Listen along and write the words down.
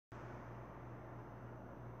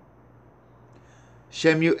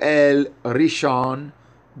Shemuel Rishon,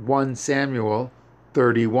 1 Samuel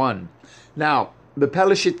 31. Now, the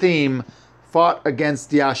Pelishtim fought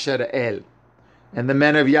against Yashara'el, and the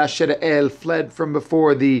men of Yashara'el fled from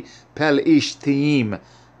before the Pelishtim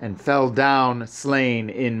and fell down slain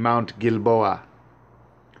in Mount Gilboa.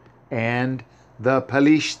 And the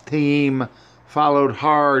Pelishtim followed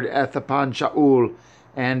hard upon Shaul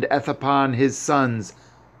and upon his sons,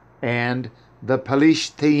 and the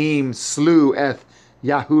Pelishtim slew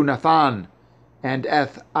Yahunathan, and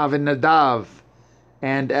Avinadav,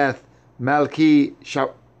 and Malki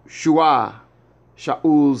Shua,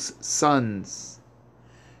 Shaul's sons.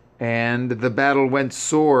 And the battle went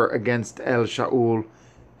sore against Shaul,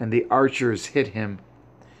 and the archers hit him,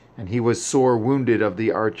 and he was sore wounded of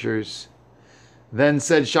the archers. Then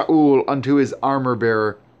said Shaul unto his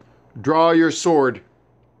armor-bearer, Draw your sword,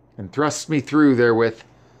 and thrust me through therewith,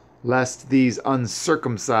 lest these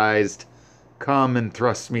uncircumcised come and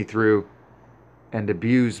thrust me through, and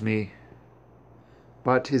abuse me.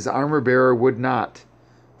 But his armor-bearer would not,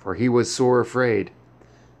 for he was sore afraid.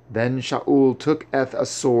 Then Shaul took a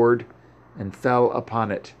sword, and fell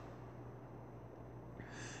upon it.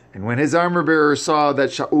 And when his armor-bearer saw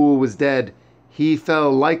that Shaul was dead, he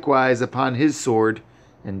fell likewise upon his sword,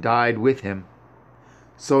 and died with him.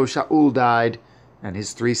 So Shaul died, and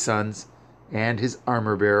his 3 sons, and his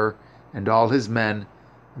armor-bearer, and all his men,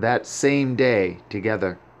 that same day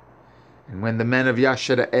together. And when the men of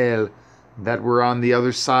Yashara'el that were on the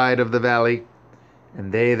other side of the valley,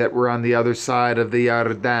 and they that were on the other side of the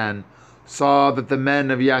Yarden, saw that the men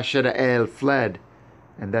of Yashara'el fled,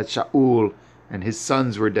 and that Shaul and his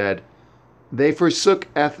sons were dead, they forsook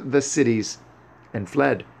the cities, and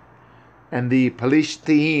fled. And the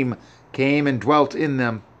Pelishtim came and dwelt in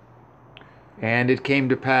them. And it came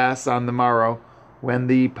to pass on the morrow, when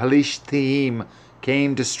the Pelishtim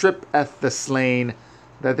came to strip the slain,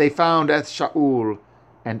 that they found Shaul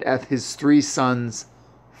and his 3 sons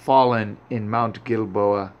fallen in Mount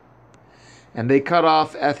Gilboa. And they cut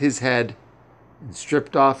off his head, and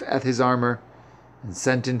stripped off his armor, and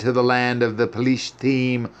sent into the land of the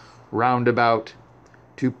Pelishtim round about,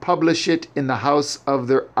 to publish it in the house of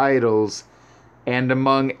their idols, and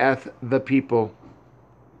among the people.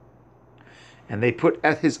 And they put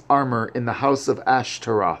his armor in the house of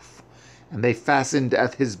Ashtaroth, and they fastened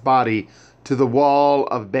his body to the wall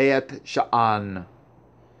of Beit Sha'an.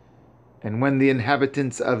 And when the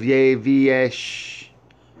inhabitants of Yavish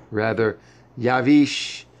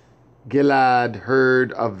Gilad,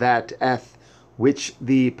 heard of that which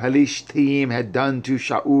the Pelishtim had done to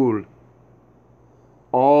Shaul,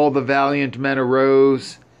 all the valiant men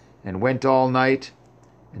arose, and went all night,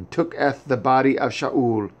 and took the body of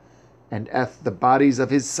Shaul, and the bodies of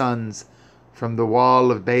his sons, from the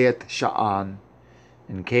wall of Beit Sha'an,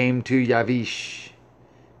 and came to Yavish,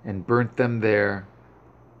 and burnt them there.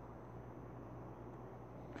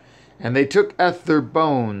 And they took their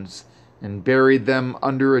bones, and buried them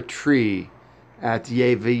under a tree at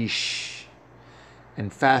Yavish,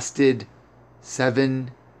 and fasted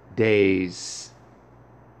 7 days.